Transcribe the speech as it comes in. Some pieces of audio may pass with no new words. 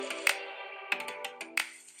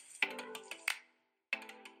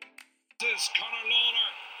is Conor Lawler.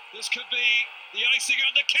 This could be the icing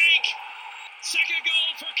on the cake. Second goal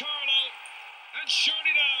for Carlow. And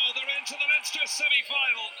surely now they're into the Leinster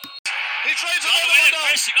semi-final. He drives it over the window.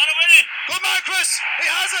 Chris, you gotta win it. Good man, Chris. He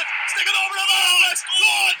has it. Stick it over the bar, Chris. Go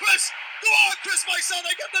on, Chris. Go on, Chris, my son.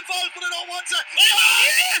 I get involved, but I don't want to.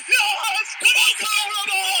 Yes! Yes! Come on, go over the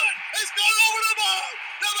bar. It's gone over the bar.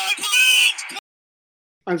 The man moves.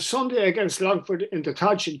 On Sunday against Longford in the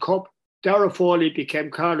Tailteann Cup, Darragh Foley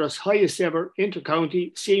became Carlow's highest ever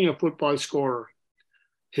inter-county senior football scorer.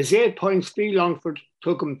 His 8 points v Longford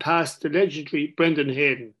took him past the legendary Brendan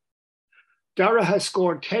Hayden. Darragh has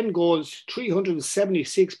scored 10 goals,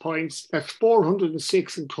 376 points, that's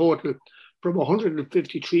 406 in total from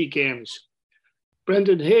 153 games.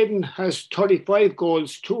 Brendan Hayden has 35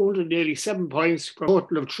 goals, 287 points from a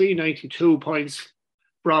total of 392 points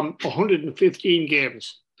from 115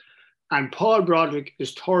 games. And Paul Broderick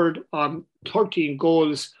is third on 13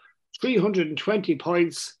 goals, 320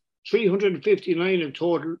 points, 359 in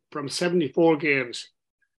total from 74 games.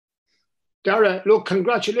 Darragh, look,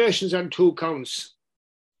 congratulations on 2 counts.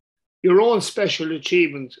 Your own special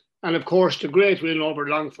achievement, and of course the great win over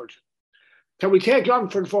Longford. Can we take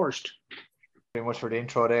Longford first? Very much for the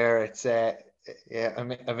intro there. It's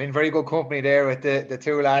I'm in very good company there with the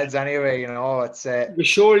 2 lads anyway. You know, it's we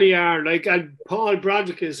surely are. Like, and Paul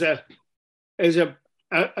Broderick is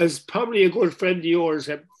probably a good friend of yours,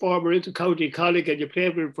 a former inter-county colleague, and you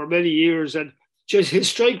played with him for many years. And just his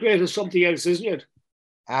strike rate is something else, isn't it?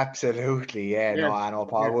 Absolutely, yeah. No, I know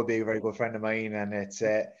Paul would be a very good friend of mine, and it's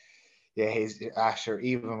he's after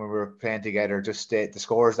even when we were playing together, just the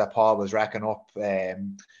scores that Paul was racking up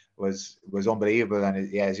was unbelievable,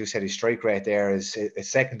 and as you said, his strike rate there is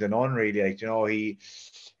second to none, really. Like, you know,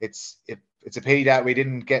 it's a pity that we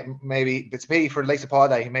didn't get, maybe it's a pity for the likes of Paul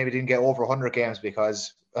that he maybe didn't get over 100 games,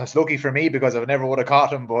 because it's lucky for me because I never would have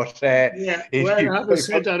caught him. But I haven't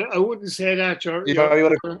said that. I wouldn't say that.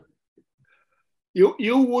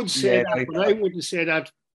 You would say that, but I wouldn't say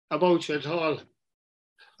that about you at all.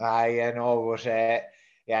 I know,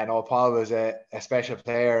 but Paul was a special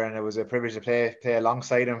player, and it was a privilege to play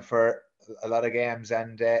alongside him for a lot of games.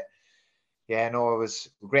 And it was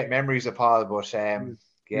great memories of Paul. But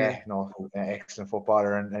excellent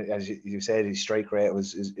footballer, and as you said, his strike rate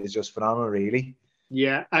is just phenomenal, really.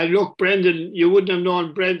 Yeah, and look, Brendan, you wouldn't have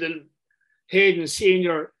known Brendan Hayden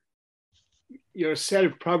Senior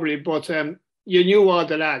yourself probably, but you knew all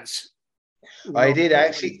the lads. I did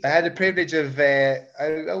actually. I had the privilege of.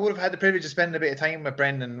 I would have had the privilege of spending a bit of time with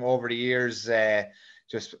Brendan over the years,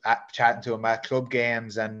 just chatting to him at club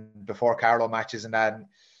games and before Carlow matches and that. And,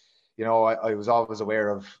 you know, I was always aware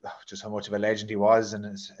of just how much of a legend he was, and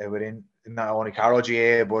within not only Carlow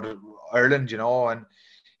GA but Ireland, you know. And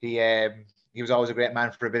he was always a great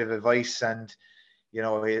man for a bit of advice, and you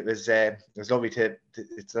know, it was lovely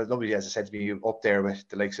it's lovely, as I said, to be up there with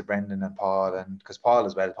the likes of Brendan and Paul, and because Paul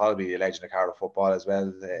will be a legend of Carlow football as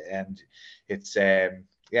well, and it's good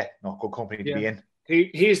company to be in.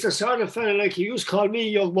 He's the sort of fella, like, he used to call me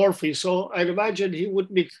Young Murphy, so I'd imagine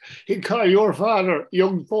he'd call your father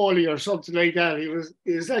Young Foley or something like that. He was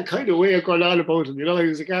that kind of way of going on about him, you know. He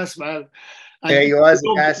was a gas man. And he was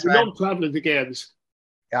a gas man. He loved travelling to games.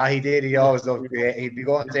 Yeah, he did. He always loved. He'd be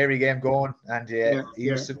going to every game going, and he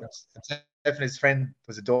used to. Himself and his friend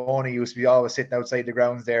was a Donny. He used to be always sitting outside the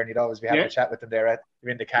grounds there, and he'd always be having a chat with them there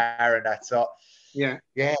in the car and that. So an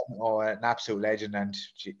absolute legend. And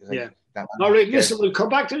all right, listen, we'll come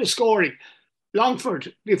back to the scoring.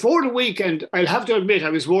 Longford, before the weekend, I'll have to admit I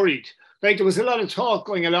was worried. Like, there was a lot of talk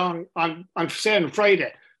going along on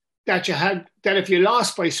Friday that if you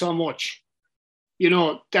lost by so much, you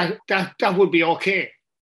know, that would be okay.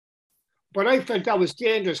 But I felt that was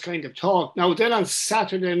dangerous kind of talk. Now, then on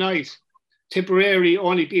Saturday night, Tipperary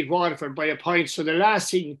only beat Waterford by a point. So the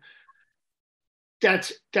last thing that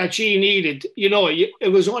you needed, you know, it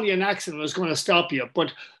was only an accident that was going to stop you.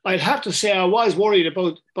 But I'd have to say I was worried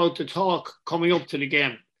about the talk coming up to the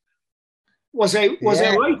game. Was I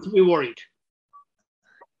right to be worried?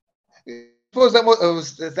 I suppose that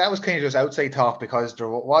was kind of just outside talk, because there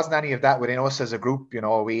wasn't any of that within us as a group. You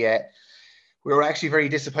know, we were actually very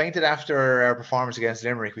disappointed after our performance against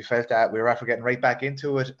Limerick. We felt that we were after getting right back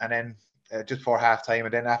into it, and then just before half time,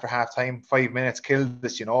 and then after half time, 5 minutes killed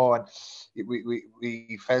us, you know. And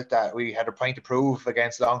we felt that we had a point to prove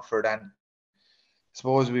against Longford, and I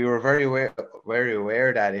suppose we were very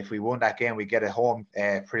aware that if we won that game, we'd get a home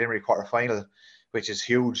preliminary quarter final, which is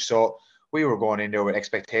huge. So we were going in there with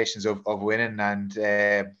expectations of winning,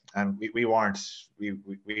 and we weren't.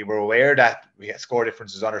 We were aware that we had score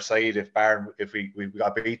differences on our side if we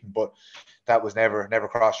got beaten, but that was never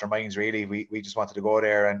crossed our minds really. We just wanted to go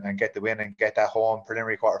there and get the win and get that home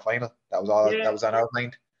preliminary quarter final. That was all that was on our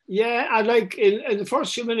mind. Yeah, and like in the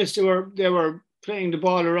first few minutes they were playing the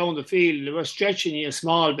ball around the field. They were stretching you a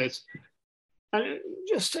small bit. And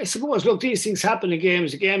just, I suppose, look, these things happen in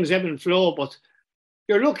games. The games ebb and flow, but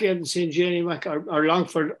you're looking at St. Jenny or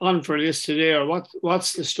Longford on for this today, or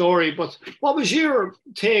what's the story? But what was your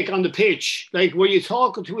take on the pitch? Like, were you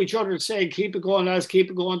talking to each other saying, keep it going, lads, keep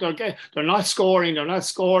it going? They're not scoring,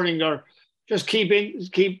 they're just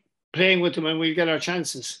keep playing with them and we'll get our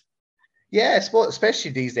chances. Yeah, I suppose,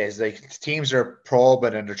 especially these days, like teams are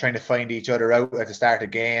probing and they're trying to find each other out at the start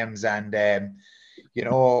of games, and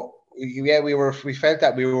we felt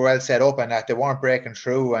that we were well set up and that they weren't breaking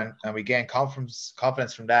through, and we gained confidence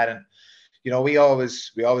from that. And we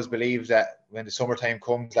always believe that when the summertime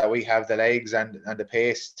comes that we have the legs and the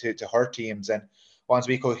pace to hurt teams, and once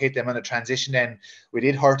we could hit them on the transition, then we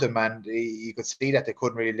did hurt them, and you could see that they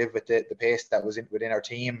couldn't really live with the pace that was within our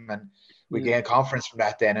team, and we gained confidence from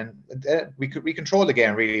that then, and we controlled the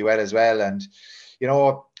game really well as well. And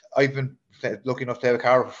I've been lucky enough to play with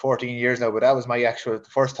Carlow for 14 years now, but that was my the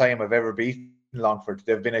first time I've ever beaten Longford.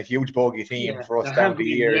 They've been a huge bogey team for us down the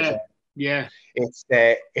years. Yeah. It's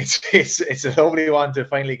a lovely one to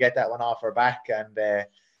finally get that one off our back, and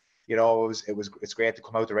it's great to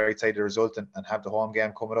come out the right side of the result and have the home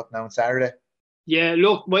game coming up now on Saturday. Yeah,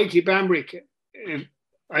 look, Mikey Bambrick,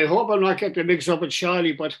 I hope I'm not getting mixed up with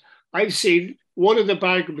Charlie, but I've seen one of the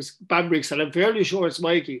Bambricks, and I'm fairly sure it's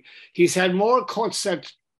Mikey. He's had more cuts at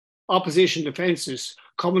opposition defences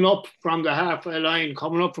coming up from the halfway line,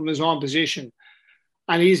 coming up from his own position.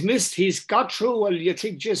 And he's got through. Well, you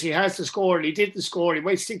think, just he has to score, and he didn't score. He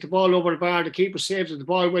might stick the ball over the bar. The keeper saved it. The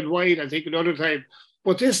ball went wide, I think, another time.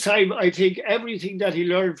 But this time, I think everything that he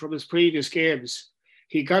learned from his previous games,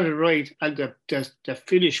 he got it right, and the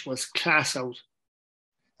finish was class out.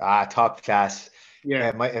 Top class.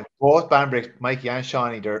 Yeah. Both Bambrick, Mikey and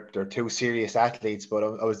Shawnee, they're two serious athletes, but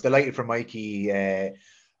I was delighted for Mikey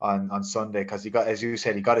on Sunday, because he got, as you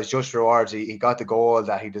said, he got his just rewards. He got the goal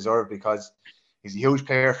that he deserved, because he's a huge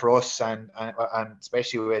player for us, and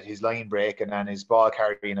especially with his line breaking and his ball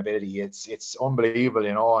carrying ability, it's unbelievable,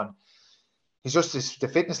 and it's just the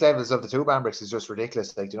fitness levels of the two Bambricks is just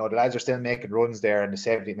ridiculous. Like, the lads are still making runs there in the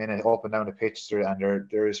 70th minute up and down the pitch, and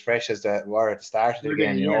they're as fresh as they were at the start of the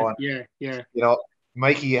game. Yeah.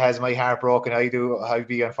 Mikey has my heart broken. I'd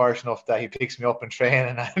be unfortunate enough that he picks me up in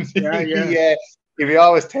training, and if he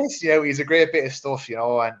always tests you out, he's a great bit of stuff, and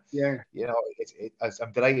I'm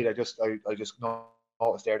delighted. I just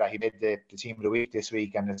noticed there that he made the team of the week this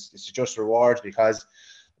week, and it's just rewards, because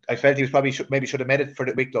I felt he was probably should have made it for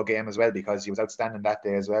the Wicklow game as well, because he was outstanding that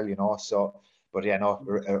day as well, So, but an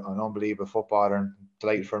unbelievable footballer, and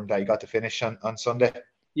delighted for him that he got to finish on Sunday.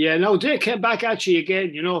 Yeah, no, they came back actually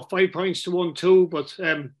again, 5 points to 1-2, but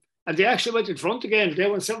and they actually went in front again. They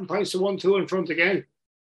went 7 points to 1-2 in front again.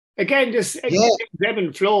 Again, this ebb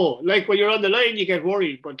and flow. Like, when you're on the line, you get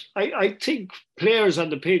worried, but I think players on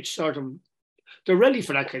the pitch they're ready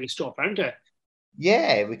for that kind of stuff, aren't they?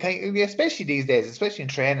 Yeah, especially these days, especially in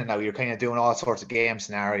training now, you're kind of doing all sorts of game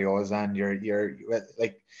scenarios, and they're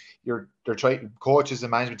trying, coaches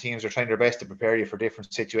and management teams are trying their best to prepare you for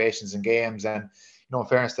different situations and games. And in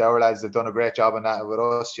fairness to our lads, they've done a great job on that with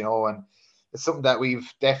us, and it's something that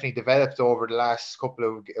we've definitely developed over the last couple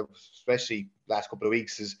of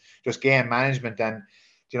weeks, is just game management, and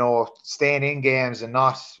staying in games, and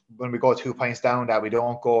not when we go 2 points down that we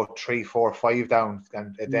don't go 3, 4, 5 down,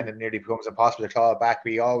 and then it nearly becomes impossible to claw it back.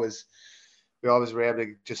 We always were able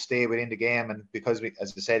to just stay within the game, and because we,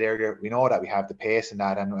 as I said earlier, we know that we have the pace in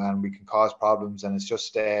that, and we can cause problems, and it's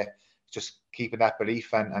just keeping that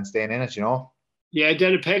belief and staying in it, Yeah,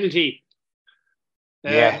 then a penalty.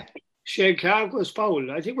 Shane Clark was fouled.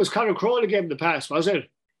 I think it was Conor Crowley gave him the pass, was it?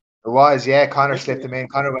 It was, yeah. Conor slipped him in.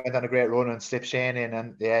 Conor went on a great run and slipped Shane in,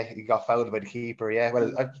 and he got fouled by the keeper. Yeah,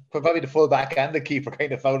 well, probably the full back and the keeper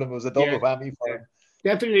kind of fouled him. It was a double whammy for him.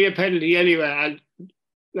 Definitely a penalty anyway. And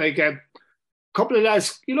like a couple of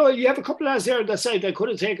lads, you have a couple of lads there on the side that could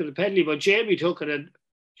have taken the penalty, but Jamie took it, and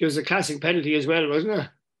it was a classic penalty as well, wasn't it?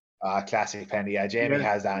 Classic penalty. Yeah, Jamie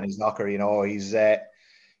has that in his locker.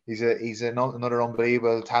 He's another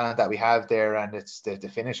unbelievable talent that we have there, and it's the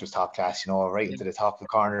finish was top class, right into the top of the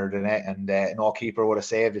corner of the net, and no keeper would have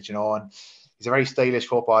saved it, and he's a very stylish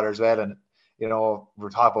footballer as well. And we're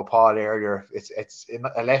talking about Paul earlier. It's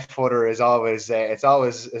a left footer is always it's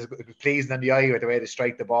always pleasing in the eye with the way to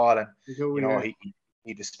strike the ball, and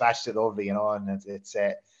he dispatched it lovely, you know, and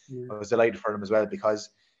I was delighted for him as well, because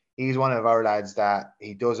he's one of our lads that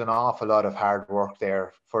he does an awful lot of hard work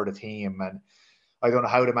there for the team, and I don't know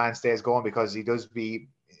how the man stays going, because he does be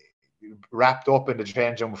wrapped up in the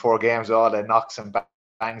change room before games, all the knocks and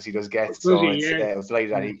bangs he does get. So I was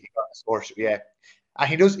delighted that he got the score. Yeah. And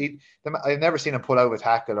he does. I've never seen him pull out of a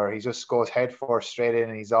tackle, or he just goes head first straight in,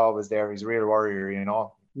 and he's always there. He's a real warrior, you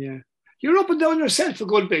know. Yeah. You're up and down yourself a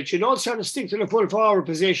good bit. You don't sort of stick to the full forward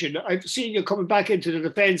position. I've seen you coming back into the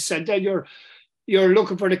defence, and then you're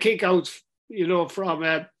looking for the kick out, you know, from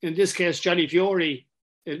in this case Johnny Fiore.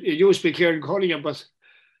 It used to be Kieran Cunningham, but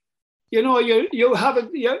you know, you have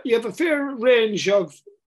a fair range of,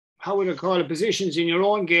 how would I call it, positions in your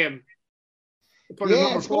own game for the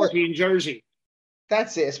number 14 jersey.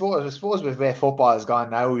 That's it. I suppose with where football has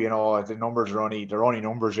gone now, you know, the numbers are only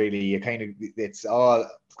numbers really. It's all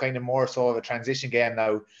kind of more so of a transition game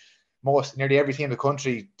now. Nearly every team in the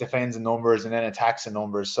country defends in numbers and then attacks in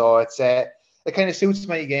numbers. So it kind of suits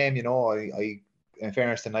my game, you know. I in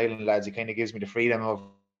fairness to Nyland lads, it kind of gives me the freedom of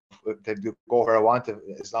to go where I want to,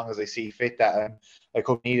 as long as I see fit that I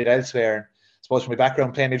could need it elsewhere. And I suppose from my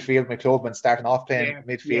background playing midfield, my club, and starting off playing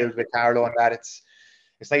midfield with Carlow and that, it's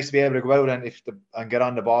nice to be able to go out and get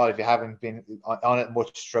on the ball if you haven't been on it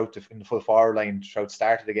much throughout in the full forward line throughout the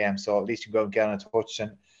start of the game. So at least you can go out and get on a touch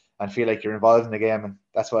and feel like you're involved in the game, and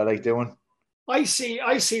that's what I like doing. I see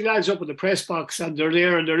lads up in the press box, and they're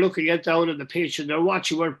there and they're looking down on the pitch, and they're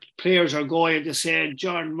watching where players are going. They say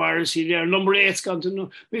John Morrissey there, number 8's gone to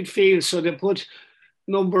midfield, so they put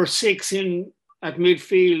number 6 in at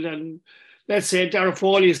midfield, and let's say Darragh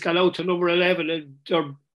Foley's gone out to number 11,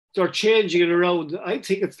 and they're changing it around. I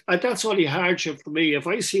think that's only hardship for me. If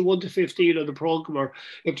I see 1 to 15 on the programme, or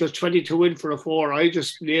if there's 22 in for a 4, I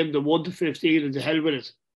just name the 1 to 15 and the hell with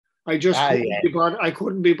it. I just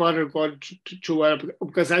couldn't be bothered going to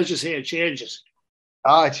because, as you say, it changes.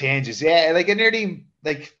 Oh, it changes. Yeah,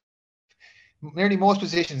 like nearly most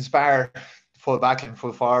positions, bar full back and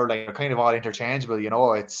full forward, like are kind of all interchangeable. You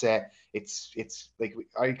know, it's like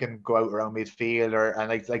I can go out around midfield, and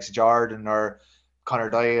like Jordan or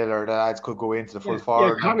Conor Doyle or the lads could go into the full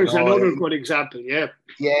forward. Yeah, Conor's another good example. Yeah,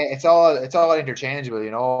 it's all interchangeable,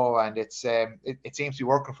 you know, and it seems to be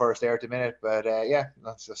working for us there at the minute. But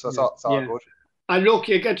it's all good. And look,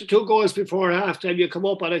 you get the 2 goals before half-time, you come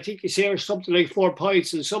up, and I think you say something like 4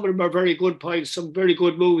 points, and some of them are very good points, some very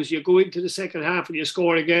good moves. You go into the second half and you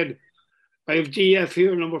score again. I have DF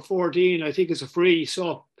here, number 14. I think it's a free.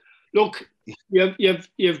 So, look,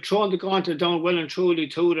 you've thrown the gauntlet down well and truly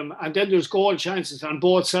to them, and then there's goal chances on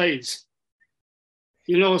both sides.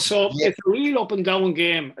 You know, so it's a real up and down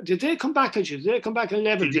game. Did they come back at you? Did they come back and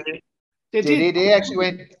level? They did. They actually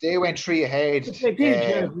went 3 ahead. They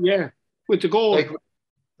did, with the goal. Like,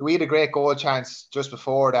 we had a great goal chance just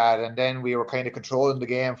before that, and then we were kind of controlling the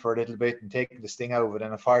game for a little bit and taking the sting out of it.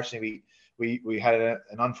 And unfortunately, we had an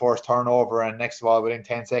unforced turnover, and next of all, within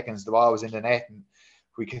 10 seconds, the ball was in the net, and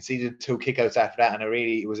we conceded 2 kickouts after that, and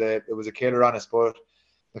it was a killer on us. But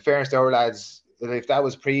in fairness to our lads, if that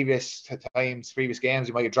was previous games,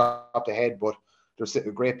 we might have dropped ahead. But there's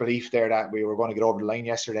a great belief there that we were going to get over the line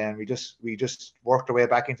yesterday, and we just worked our way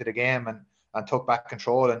back into the game and took back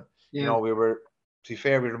control. And you know, to be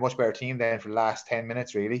fair, we were a much better team then for the last 10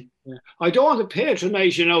 minutes, really. Yeah. I don't want to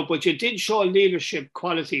patronise, you know, but you did show leadership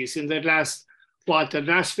qualities in the last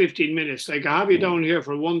 15 minutes. Like, I have you down here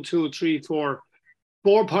for 1, 2, 3, 4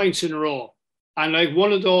 points in a row. And like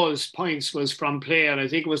one of those points was from play, and I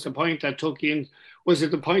think it was the point that took you in. Was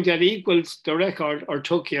it the point that equaled the record or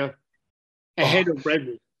took you ahead of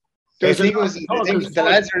Brendan? I think the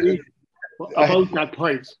lads are about that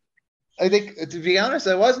point. I think, to be honest,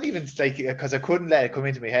 I wasn't even like, because I couldn't let it come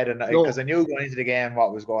into my head, and because I knew going into the game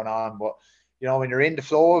what was going on. But you know, when you're in the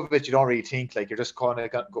flow of it, you don't really think, like, you're just kind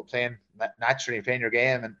of playing naturally, playing your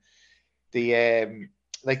game. And the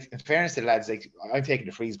like, in fairness to the lads, like, I'm taking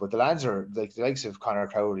the frees, but the lads are like the likes of Conor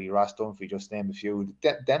Crowley, Ross Dunphy, just name a few.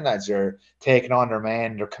 Them lads are taking on their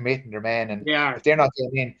men, they're committing their men, and if they're not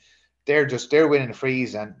getting in, they're winning the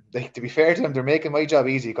frees. And like, to be fair to them, they're making my job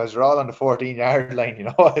easy because they're all on the 14-yard line. You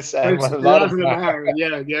know, it's a lot of them are.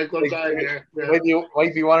 Good guy.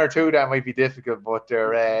 Might be 1 or 2 that might be difficult, but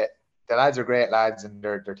they're the lads are great lads, and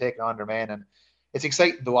they're taking on their men, and it's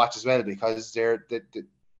exciting to watch as well because they're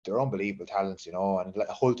unbelievable talents, you know. And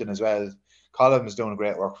Hulton as well. Colin is doing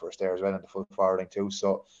great work for us there as well in the full forward line too.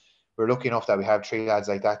 So we're lucky enough that we have 3 lads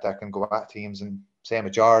like that can go at teams, and same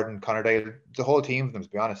with Jordan, Conor Dale, the whole team of them, to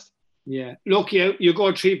be honest. Yeah. Look, you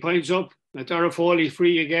go 3 points up. Darragh Foley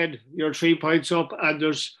free again. You're 3 points up, and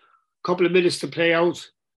there's a couple of minutes to play out.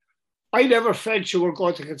 I never felt you were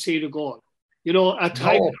going to concede a goal. You know, at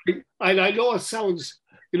times, No. and I know it sounds,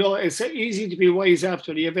 you know, it's easy to be wise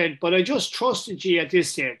after the event, but I just trusted you at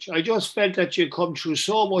this stage. I just felt that you'd come through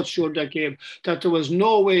so much during that game that there was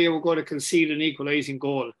no way you were going to concede an equalising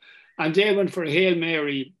goal. And they went for a Hail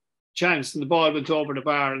Mary chance and the ball went over the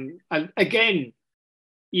bar. And again,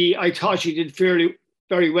 I thought you did very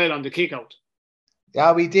well on the kick out.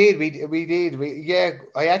 Yeah, we did. We did.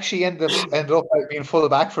 I actually ended up being full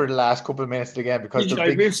back for the last couple of minutes again because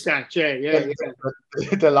I missed that. Yeah.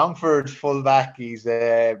 the Longford full back, he's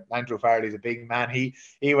Andrew Farley's a big man. He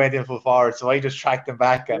went in full forward, so I just tracked him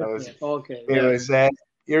back, and it was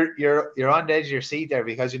you're on the edge of your seat there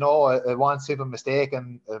because you know a one simple mistake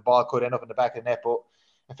and the ball could end up in the back of the net. But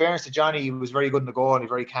in fairness to Johnny, he was very good in the goal and he's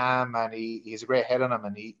very calm and he's a great head on him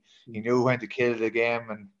and he knew when to kill the game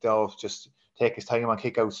and just take his time on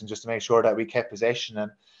kickouts and just to make sure that we kept possession,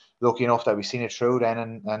 and lucky enough that we seen it through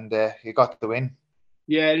then and he got the win.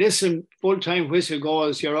 Yeah, listen, full-time whistle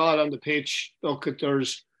goals, you're all on the pitch. Look,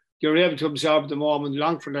 you're able to observe the moment.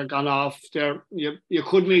 Longford had gone off there. You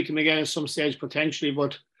could meet them again at some stage potentially,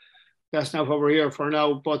 but that's not what we're here for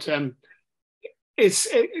now. But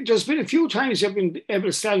there's been a few times you've been able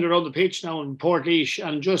to stand around the pitch now in Portlaoise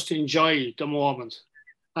and just enjoy the moment.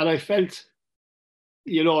 And I felt,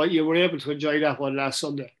 you know, you were able to enjoy that one last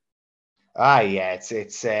Sunday. Yeah, it's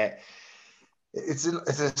a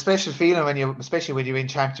special feeling especially when you're in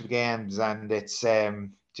championship games and it's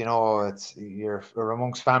you know you're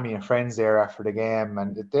amongst family and friends there after the game,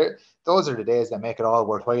 and those are the days that make it all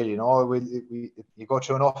worthwhile. You know, you go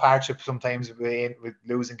through enough hardship sometimes with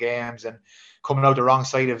losing games and coming out the wrong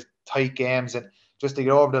side of tight games, and just to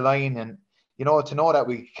get over the line and you know to know that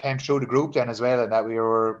we came through the group then as well, and that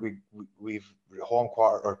we've home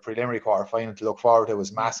quarter or preliminary quarter final to look forward to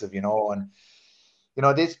was massive. You know, and you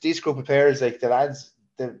know this group of players, like the lads,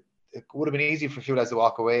 it would have been easy for a few lads to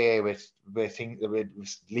walk away with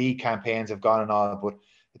league campaigns have gone and all, but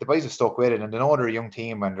the boys have stuck with it, and they know they're a young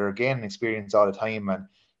team and they're gaining experience all the time, and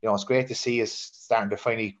you know it's great to see us starting to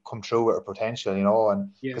finally come through with our potential, you know,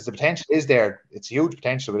 and because the potential is there, it's a huge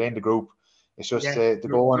potential within the group. It's just to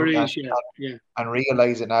go on and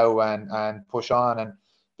realise it now and push on and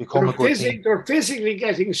become a good team. They're physically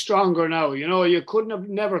getting stronger now. You know, you couldn't have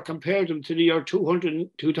never compared them to the year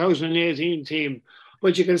 2018 team.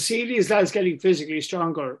 But you can see these lads getting physically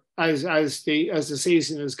stronger as the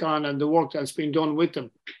season has gone and the work that's been done with them.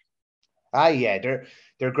 Yeah,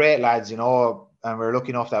 they're great lads, you know, and we're lucky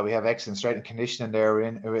enough that we have excellent strength and conditioning there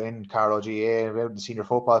in Carlow GA. We have the senior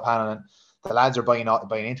football panel, and the lads are buying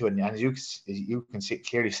into it, and you can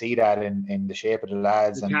clearly see that in the shape of the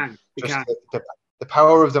lads the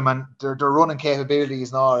power of them and their running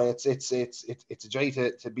capabilities. No, it's a joy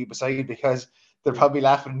to be beside because they're probably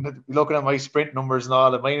laughing, looking at my sprint numbers and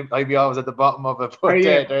all. I'd be always at the bottom of it, but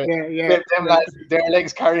them lads, their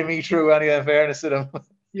legs carry me through. Anyway, in fairness to them.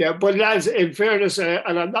 Yeah, but lads, in fairness,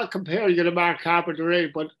 and I'm not comparing you to Mark Carpenter,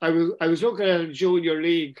 but I was looking at a junior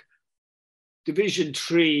league, Division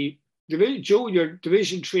 3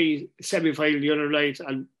 semi-final the other night,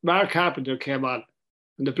 and Mark Carpenter came on,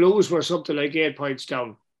 and the Blues were something like 8 points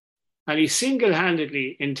down, and he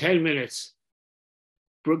single-handedly in 10 minutes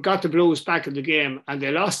got the Blues back in the game, and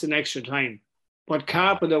they lost in extra time. But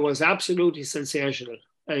Carpenter was absolutely sensational.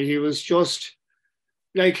 He was just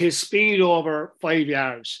like his speed over 5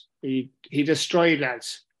 yards. He destroyed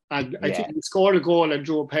lads, and I think he scored a goal and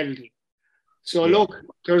drew a penalty. So look,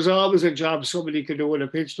 there's always a job somebody can do on a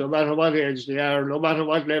pitch, no matter what age they are, no matter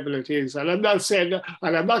what level it is. And I'm not saying,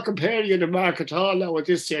 and I'm not comparing you to Mark at all now at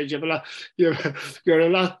this stage. You're a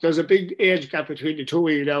lot. There's a big age gap between the two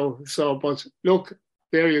of you now. So, but look.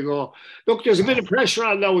 There you go. Look, there's a bit of pressure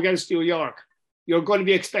on now against New York. You're going to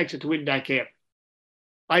be expected to win that game.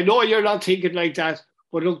 I know you're not thinking like that,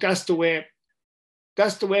 but look, that's the way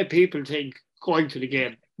people think going to the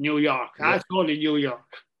game. New York. That's only New York.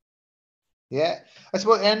 Yeah, I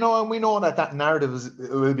suppose, and we know that narrative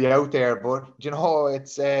will be out there, but you know,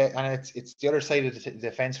 it's the other side of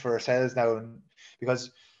the fence for ourselves now,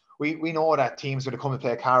 because we know that teams when they come to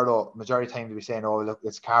play Carlow, majority of the time they'll be saying, "Oh, look,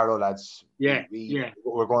 it's Carlow lads. We're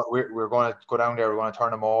going to go down there. We're going to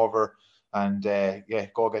turn them over, and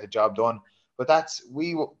go get the job done." But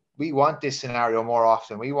we want this scenario more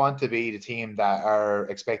often. We want to be the team that are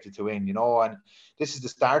expected to win, you know. And this is the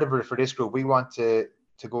start of it for this group. We want to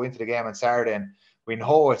go into the game on Saturday, and we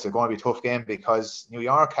know it's going to be a tough game because New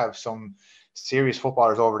York have some serious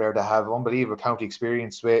footballers over there that have unbelievable county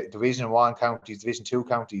experience with Division 1 counties, Division 2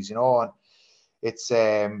 counties, you know, and it's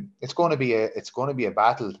going to be a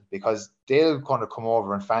battle because they're going to come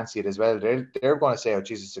over and fancy it as well. They're going to say, "Oh,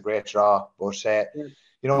 Jesus, it's a great draw," but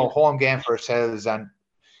home game for ourselves, and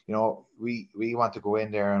we want to go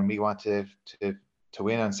in there and we want to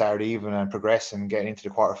win on Saturday evening and progress and get into the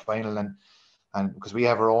quarter-final, and because we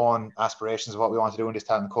have our own aspirations of what we want to do in this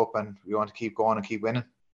Tailteann Cup, and we want to keep going and keep winning.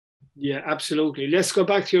 Yeah, absolutely. Let's go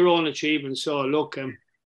back to your own achievements. So look,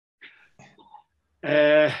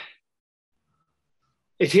 it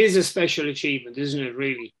is a special achievement, isn't it?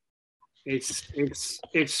 Really, it's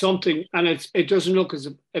something, and it doesn't look as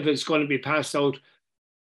if it's going to be passed out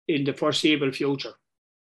in the foreseeable future.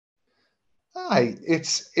 Aye,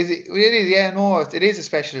 it is, yeah, no, it is a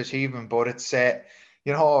special achievement, but it's I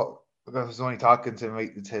was only talking to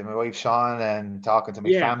my wife Sean and talking to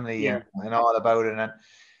my family and all about it, and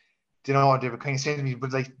they were kind of saying to me,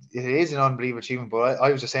 but like it is an unbelievable achievement. But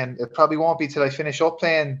I was just saying it probably won't be till I finish up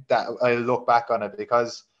playing that I'll look back on it,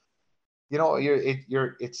 because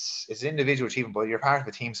it's an individual achievement, but you're part of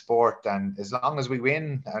a team sport, and as long as we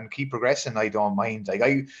win and keep progressing, I don't mind.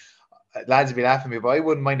 Like lads would be laughing at me, but I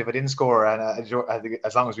wouldn't mind if I didn't score, and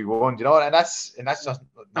as long as we won, and that's just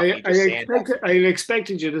not me just saying that. I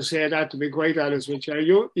expected you to say that, to be quite honest with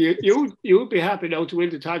you. You'd be happy now to win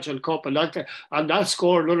the Tailteann Cup and not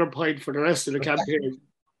score another point for the rest of the campaign.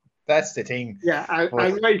 That's the thing. Yeah,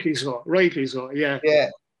 and rightly so. Yeah. Yeah,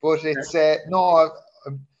 but it's no,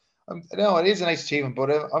 it is a nice achievement,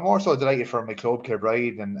 but I'm also delighted for my club,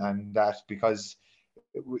 Kilbride, and that, because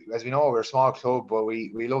as we know, we're a small club, but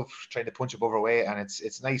we love trying to punch above our weight, and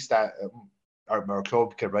it's nice that our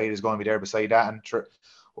club, Kilbride, is going to be there beside that, and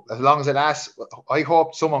as long as it lasts, I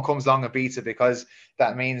hope someone comes along and beats it, because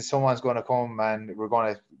that means someone's going to come and we're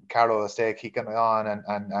going to Carlow will stay kicking on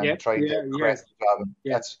and try to progress the job.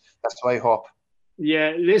 Yeah. That's what I hope.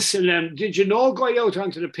 Yeah, listen, did you know going out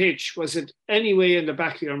onto the pitch, was it any way in the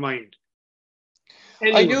back of your mind?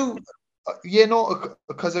 Anyway. I knew.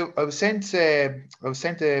 Because I was sent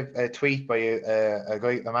a tweet by a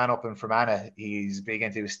man up in Fermanagh. He's big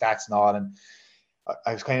into his stats and all, and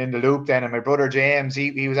I was kind of in the loop then. And my brother James,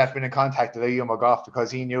 he was after been in contact with Liam McGough,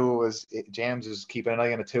 because he knew James was keeping an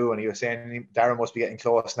eye on it too, and he was saying Darragh must be getting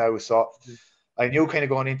close now. So I knew kind of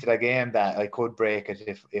going into that game that I could break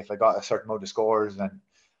it if I got a certain amount of scores. And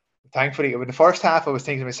thankfully, in the first half, I was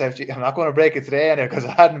thinking to myself, I'm not going to break it today, because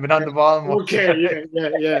I hadn't been on the ball much. Okay,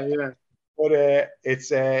 yeah. But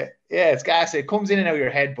it's gas. It comes in and out of your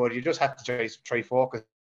head, but you just have to try focus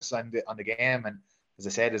on the game. And as I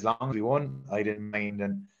said, as long as we won, I didn't mind.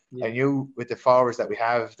 And I knew with the forwards that we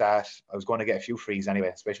have that I was going to get a few frees anyway,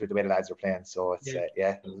 especially with the way the lads were playing. So it's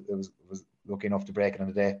it was lucky enough to break it on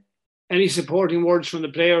the day. Any supporting words from the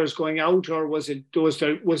players going out, or was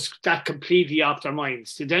that completely off their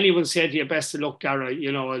minds? Did anyone say to you, "Best of luck, Darragh"?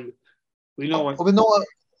 We know it.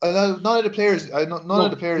 None of the players. None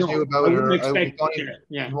of the players knew about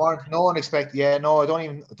it. No one expected. Yeah, no, I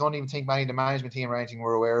don't even think many of the management team or anything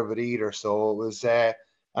were aware of it either. So it was, and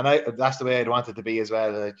that's the way I'd want it to be as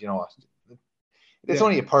well. It's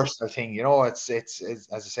only a personal thing. It's as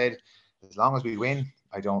I said, as long as we win,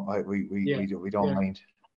 we don't mind.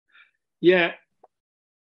 Yeah.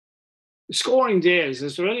 Scoring days.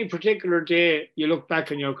 Is there any particular day you look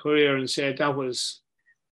back on your career and say that was,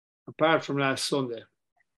 apart from last Sunday,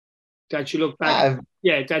 that you look back?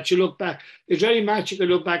 That you look back. Is there any match you could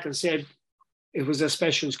look back and say it was a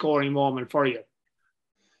special scoring moment for you?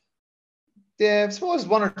 Yeah, I suppose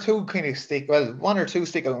one or two stick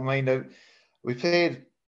out in mind. We played,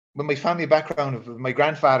 with my family background, my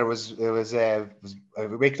grandfather was a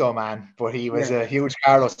Wicklow man, but he was a huge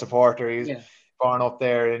Carlow supporter. He was born up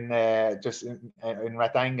there in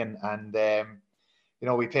Ratangan, and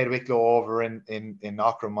we played Wicklow over in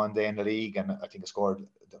Knockram one day in the league, and I think I scored,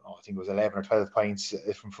 I think it was 11 or 12 points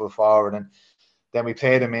from full forward, and then we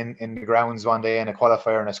played him in the grounds one day in a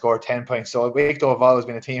qualifier, and I scored 10 points. So Wicklow have always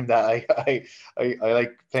been a team that I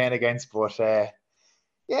like playing against, but they'd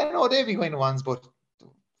be kind of ones. But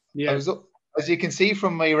as you can see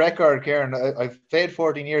from my record, Kieran, I've played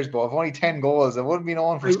 14 years, but I've only 10 goals. I wouldn't be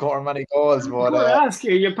known for scoring many goals. But I ask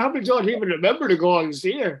you probably don't even remember the goals, do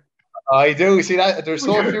you? I do. See that there's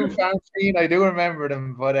so few fans seen. I do remember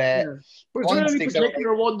them, but was there any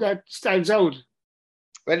particular one that stands out?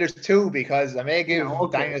 Well, there's two, because I may give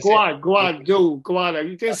Daniel. Go on.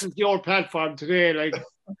 This is your platform today. Like,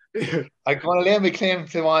 I'm going to lay my claim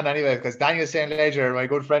to one anyway, because Daniel St. Ledger, my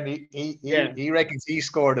good friend, he reckons he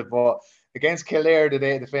scored it, but against Kildare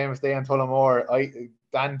today, the famous day in Tullamore,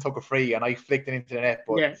 Dan took a free and I flicked it into the net,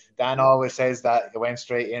 but Dan always says that it went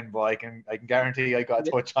straight in, but I can guarantee I got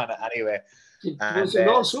a touch on it anyway. Was there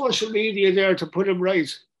no social media there to put him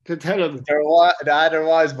right, to tell him? There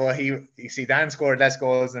was, but you see, Dan scored less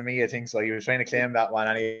goals than me, I think, so he was trying to claim that one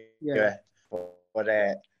anyway. But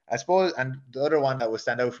I suppose, and the other one that would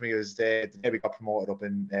stand out for me was the day we got promoted up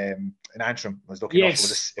in Antrim. I was lucky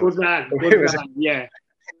enough. Good man. Yeah.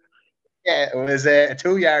 Yeah, it was a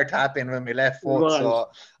 2-yard tap in when we left foot, so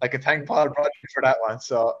I can thank Paul Broderick for that one.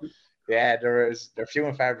 So, yeah, they're few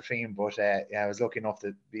and far between, but yeah, I was lucky enough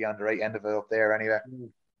to be on the right end of it up there anyway.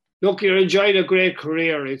 Look, you're enjoying a great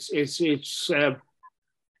career. It's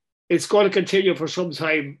going to continue for some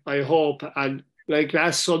time, I hope. And like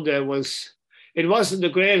last Sunday it wasn't the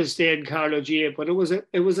greatest day in Carlow GA, but it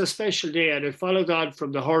was a special day, and it followed on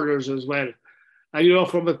from the hurlers as well. And,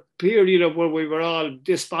 from a period where we were all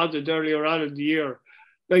despondent earlier on in the year,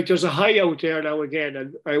 like there's a high out there now again.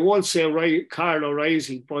 And I won't say Carlow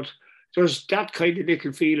rising, but there's that kind of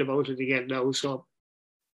little feel about it again now. So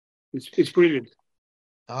it's brilliant.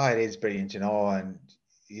 Oh, it is brilliant, and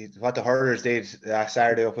what the hurlers did last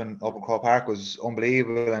Saturday up in Croke Park was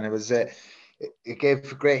unbelievable. And it was it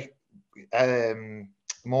gave great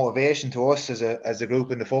motivation to us as a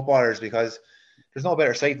group in the footballers, because there's no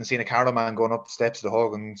better sight than seeing a Carlow man going up the steps of the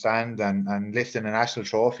Hogan stand and lifting a national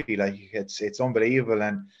trophy. Like it's unbelievable,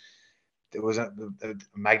 and it was a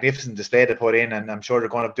magnificent display to put in, and I'm sure they're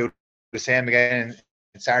going to do the same again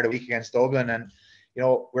in Saturday week against Dublin. And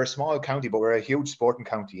we're a small county, but we're a huge sporting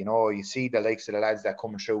county. You see the likes of the lads that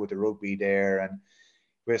coming through with the rugby there, and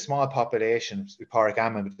we're a small population with Pádraig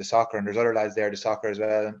Amon with the soccer, and there's other lads there, the soccer as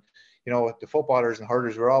well. And the footballers and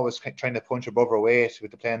hurlers, we're always trying to punch above our weight with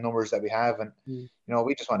the playing numbers that we have. And,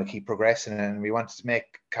 we just want to keep progressing, and we want to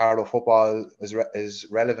make Carlow football as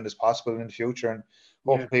relevant as possible in the future. And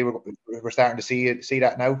hopefully we're starting to see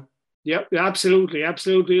that now. Yep, absolutely,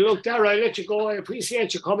 absolutely. Look, Darragh, I'll let you go. I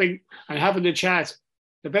appreciate you coming and having the chat.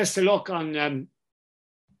 The best of luck on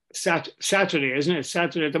Saturday, isn't it?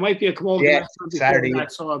 Saturday. There might be a Camogie Saturday.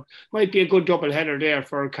 So it might be a good double header there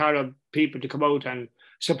for Carlow people to come out and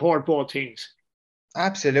support both teams.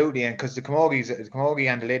 Absolutely, and because the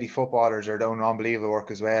Camogie and the lady footballers are doing unbelievable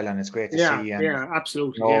work as well, and it's great to see. And,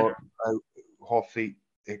 absolutely. Hopefully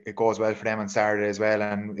it goes well for them on Saturday as well,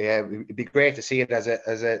 and it'd be great to see it as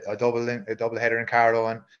a double header in Carlow,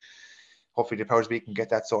 and hopefully the powers be can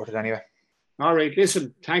get that sorted anyway. All right,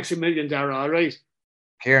 listen, thanks a million, Darragh. All right,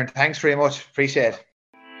 Kieran, thanks very much. Appreciate it.